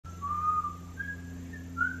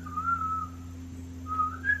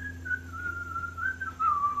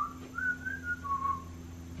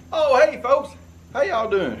Hey folks, how y'all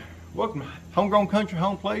doing? Welcome to Homegrown Country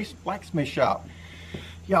Home Place Blacksmith Shop.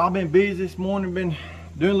 Y'all been busy this morning, been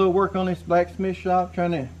doing a little work on this blacksmith shop,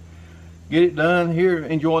 trying to get it done here,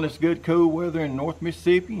 enjoying this good cool weather in North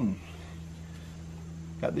Mississippi. And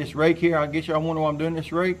got this rake here. I guess y'all wonder why I'm doing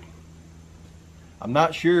this rake. I'm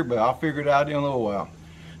not sure, but I'll figure it out in a little while.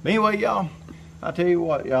 But anyway, y'all, I tell you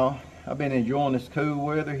what, y'all, I've been enjoying this cool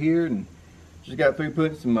weather here, and just got through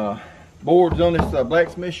putting some boards on this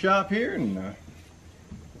blacksmith shop here, and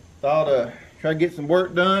thought try to get some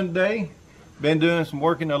work done today. Been doing some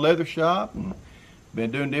work in the leather shop and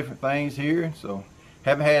been doing different things here, so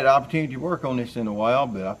haven't had the opportunity to work on this in a while,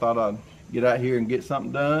 but I thought I'd get out here and get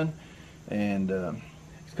something done, and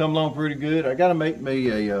it's come along pretty good. I gotta make me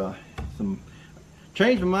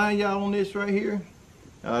change my mind, y'all, on this right here.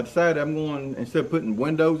 I decided I'm going, instead of putting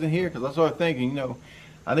windows in here, because I started thinking, you know,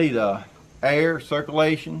 I need air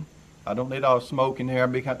circulation. I don't need all the smoke in here.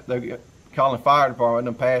 They're calling the fire department.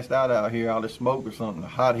 Them passed out here, all this smoke or something, the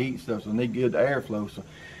hot heat stuff, so I need good airflow. So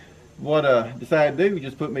what I decided to do was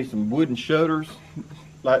just put me some wooden shutters,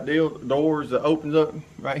 like doors that opens up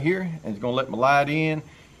right here, and it's gonna let my light in.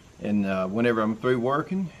 And whenever I'm through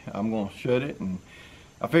working, I'm gonna shut it. And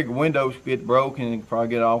I figure windows get broken and probably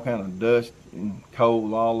get all kind of dust and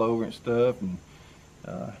cold all over and stuff, and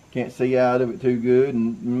can't see out of it too good,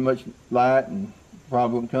 and much light, and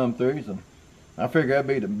probably wouldn't come through. So I figure that'd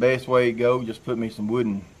be the best way to go. Just put me some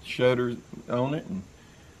wooden shutters on it, and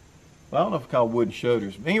well, I don't know if it's called wooden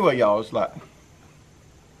shutters, but anyway, y'all, it's like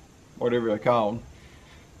whatever they're called.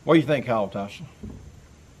 What do you think called, Tasha?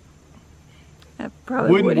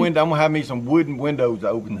 Probably wooden window. I'm gonna have me some wooden windows to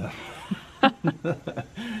open up.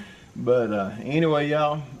 But anyway,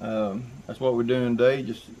 y'all, that's what we're doing today.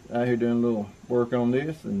 Just out here doing a little work on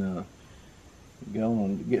this, and go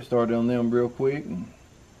and get started on them real quick. And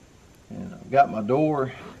I've got my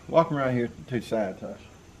door. Walking right here to the side, Tasha.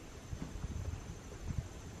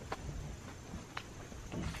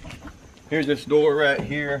 Here's this door right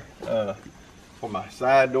here for my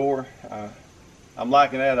side door. I'm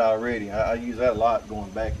liking that already. I use that a lot, going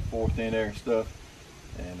back and forth in there and stuff.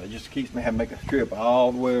 And it just keeps me having to make a trip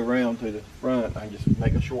all the way around to the front. I can just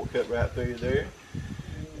make a shortcut right through there.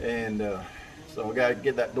 And so I got to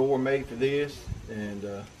get that door made for this.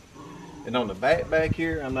 And on the back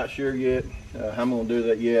here, I'm not sure yet how I'm going to do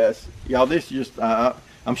that. Yes, y'all, this is just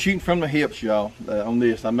I'm shooting from the hips, y'all, on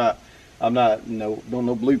this. I'm not you know, doing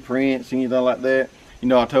no blueprints, anything like that. You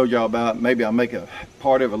know, I told y'all about maybe I'll make a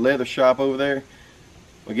part of a leather shop over there.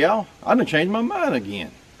 But y'all, I done changed my mind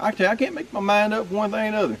again. I tell you, I can't make my mind up one thing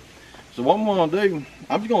or another. So what I'm gonna do,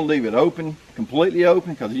 I'm just gonna leave it open, completely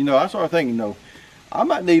open, because you know, I started thinking, you know, I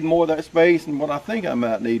might need more of that space than what I think I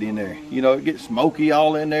might need in there. You know, it gets smoky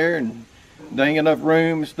all in there, and there ain't enough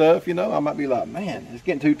room and stuff. You know, I might be like, man, it's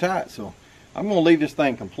getting too tight. So I'm gonna leave this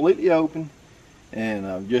thing completely open,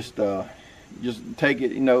 and just take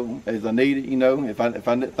it, you know, as I need it. You know, if I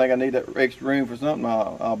think I need that extra room for something,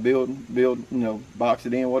 I'll build, you know, box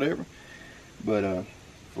it in, whatever. But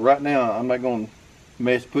for right now, I'm not going to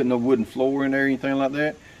mess putting no wooden floor in there or anything like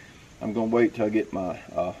that. I'm going to wait till I get my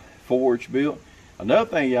forge built. Another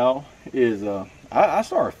thing, y'all, is I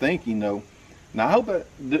started thinking, though, now I hope that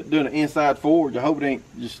doing an inside forge, I hope it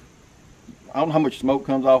ain't just, I don't know how much smoke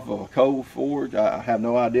comes off of a coal forge. I have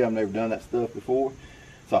no idea. I've never done that stuff before.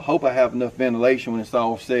 So I hope I have enough ventilation when it's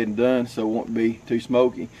all said and done, so it won't be too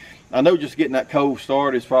smoky. I know just getting that coal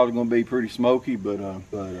started is probably going to be pretty smoky, but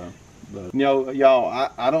you know,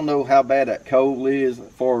 y'all, I don't know how bad that coal is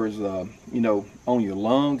as far as you know, on your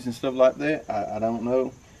lungs and stuff like that. I don't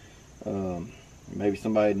know. Maybe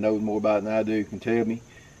somebody knows more about it than I do can tell me.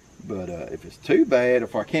 But if it's too bad,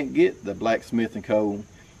 if I can't get the blacksmithing coal,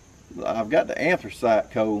 I've got the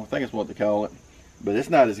anthracite coal. I think that's what they call it. But it's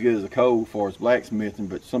not as good as a coal as far as blacksmithing.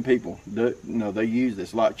 But some people do, you know, they use it.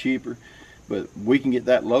 It's a lot cheaper. But we can get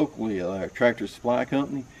that locally at our Tractor Supply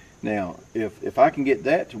Company. Now, if I can get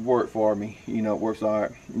that to work for me, you know, it works all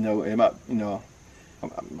right. You know, it might, you know,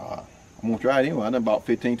 I'm gonna try it anyway. I done bought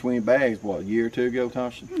 15, 20 bags, what, a year or two ago,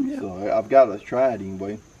 Tasha? Yeah. So I've got to try it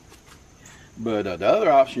anyway. But the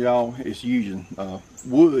other option, y'all, is using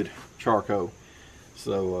wood charcoal.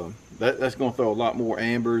 So that's gonna throw a lot more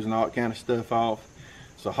ambers and all that kind of stuff off.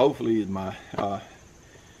 So hopefully my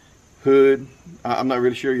hood, I'm not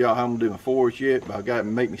really sure, y'all, how I'm gonna do my forge yet, but I got to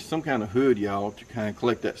make me some kind of hood, y'all, to kind of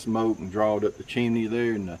collect that smoke and draw it up the chimney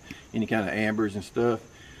there, and any kind of ambers and stuff.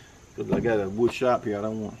 Because I got a wood shop here, I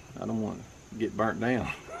don't want to get burnt down.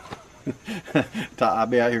 I'll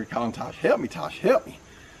be out here calling Tasha, help me, Tasha, help me.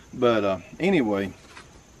 But anyway,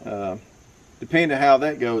 depending on how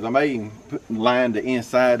that goes, I may even line the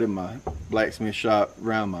inside of blacksmith shop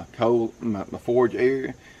around my forge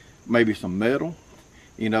area, maybe some metal.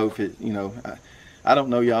 You know, if it, you know, I don't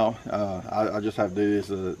know, y'all. I just have to do this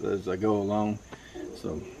as I go along.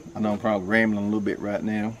 So I know I'm probably rambling a little bit right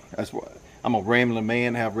now. That's what I'm, a rambling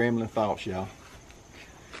man, have rambling thoughts, y'all.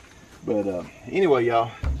 But anyway, y'all,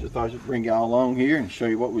 just thought I'd just bring y'all along here and show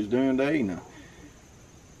you what we was doing today. You know,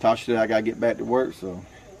 Tasha said I gotta get back to work, so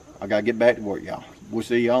I gotta get back to work, y'all. We'll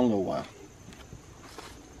see y'all in a little while.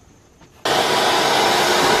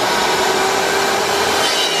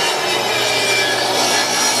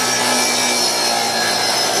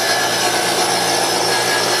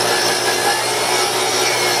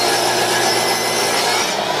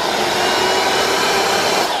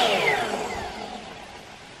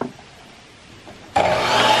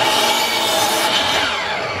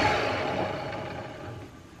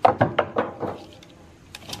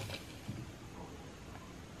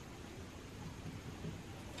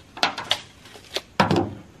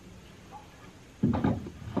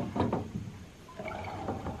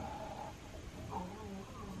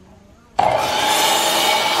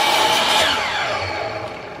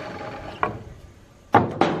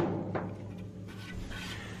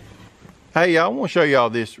 Hey y'all, I want to show y'all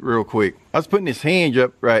this real quick. I was putting this hinge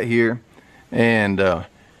up right here, and I'm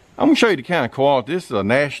going to show you the kind of quality. This is a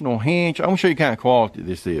national hinge. I'm going to show you the kind of quality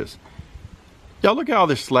this is. Y'all look at all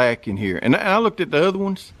this slack in here. And I looked at the other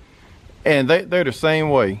ones, and they're the same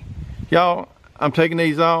way. Y'all, I'm taking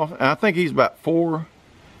these off, and I think these about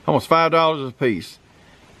almost $5 a piece.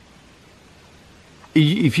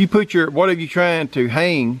 If you put your, whatever you're trying to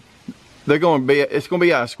hang, it's going to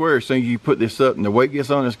be out of square as soon as you put this up, and the weight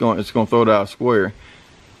gets on, it's going to throw it out of square.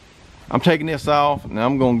 I'm taking this off, and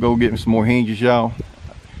I'm going to go get me some more hinges, y'all.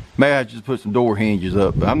 Maybe I just put some door hinges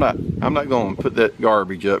up, but I'm not going to put that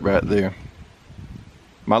garbage up right there.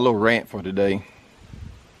 My little rant for today.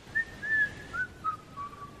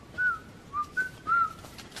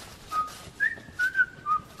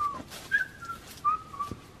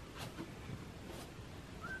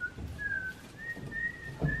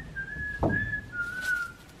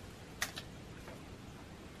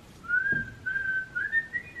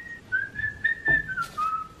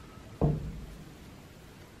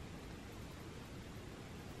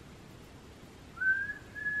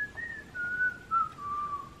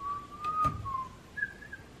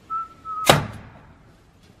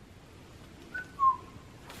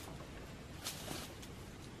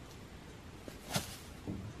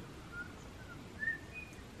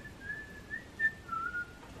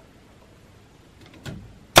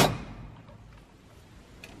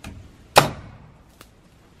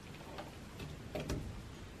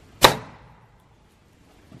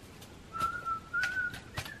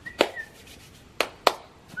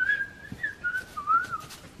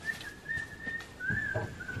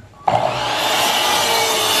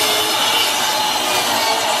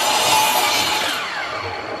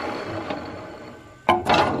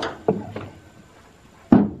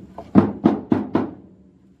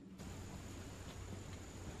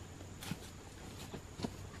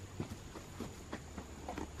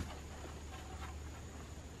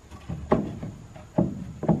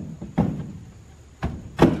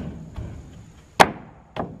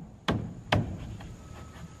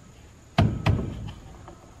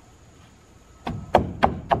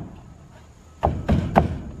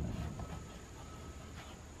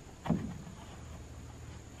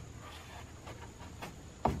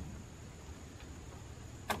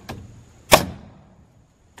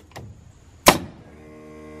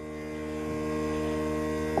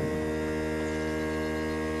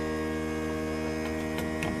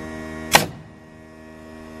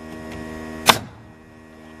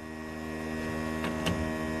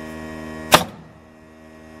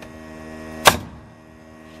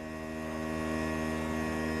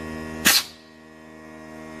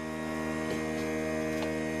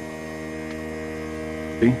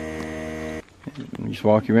 Just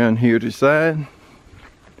walk around here to the side,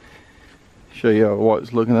 show you what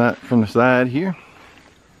it's looking at from the side here.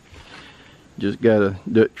 Just got a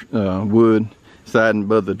Dutch wood siding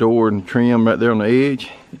above the door and trim right there on the edge,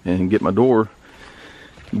 and get my door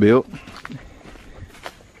built.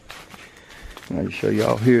 I'll show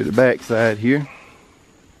y'all here the back side here.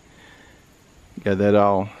 Got that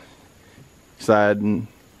all siding.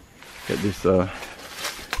 Got this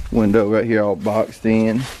window right here all boxed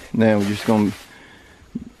in. Now we're just gonna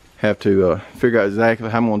have to figure out exactly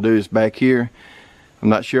how I'm gonna do this back here. I'm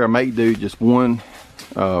not sure. I may do just one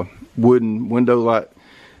wooden window light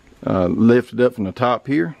lifted up from the top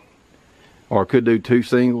here, or I could do two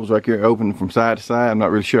singles right here open from side to side. I'm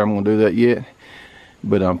not really sure I'm gonna do that yet,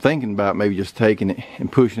 But I'm thinking about maybe just taking it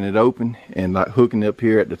and pushing it open and like hooking it up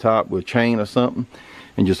here at the top with a chain or something,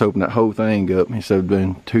 and just open that whole thing up instead of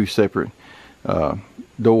doing two separate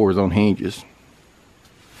doors on hinges.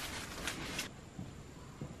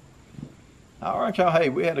 Alright y'all, hey,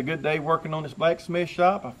 we had a good day working on this blacksmith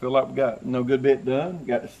shop. I feel like we got a good bit done.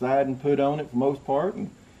 Got the siding put on it for the most part, and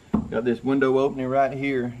got this window opening right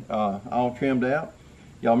here all trimmed out.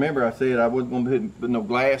 Y'all remember I said I wasn't going to put no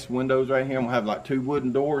glass windows right here. I'm going to have like 2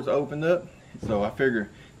 wooden doors opened up. So I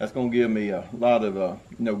figure that's going to give me a lot of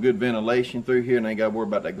good ventilation through here, and I ain't got to worry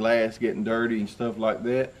about the glass getting dirty and stuff like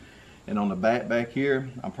that. And on the back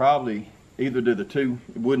here, I'll probably either do the 2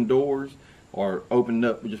 wooden doors or open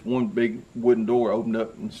up with just one big wooden door, open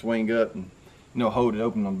up and swing up and hold it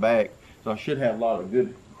open on the back. So I should have a lot of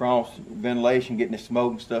good cross ventilation, getting the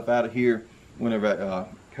smoke and stuff out of here whenever that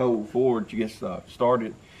cold forge gets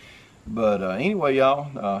started. But anyway,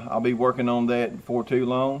 y'all, I'll be working on that before too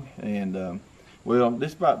long. And well,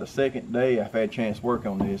 this is about the 2nd day I've had a chance to work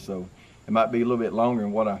on this, so it might be a little bit longer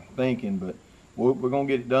than what I'm thinking, but we're gonna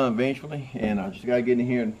get it done eventually. And I just gotta get in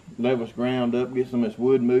here and level this ground up, get some of this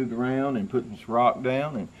wood moved around, and put this rock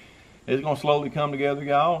down, and it's gonna slowly come together,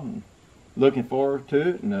 y'all. And looking forward to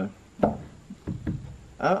it. And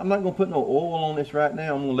I'm not going to put no oil on this right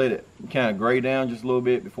now. I'm going to let it kind of gray down just a little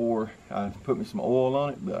bit before I put me some oil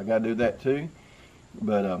on it, but I got to do that too.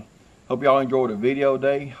 But hope y'all enjoyed the video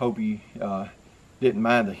today. Hope you didn't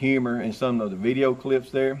mind the humor in some of the video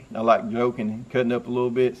clips there. I like joking and cutting up a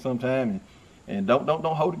little bit sometime, and don't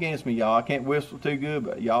hold against me, y'all. I can't whistle too good,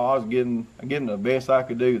 but y'all, I was getting the best I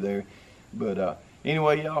could do there. But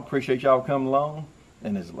anyway, y'all, appreciate y'all coming along,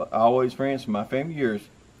 and as always, friends, from my family, yours,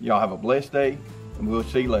 y'all have a blessed day. And we'll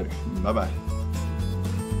see you later. Bye-bye.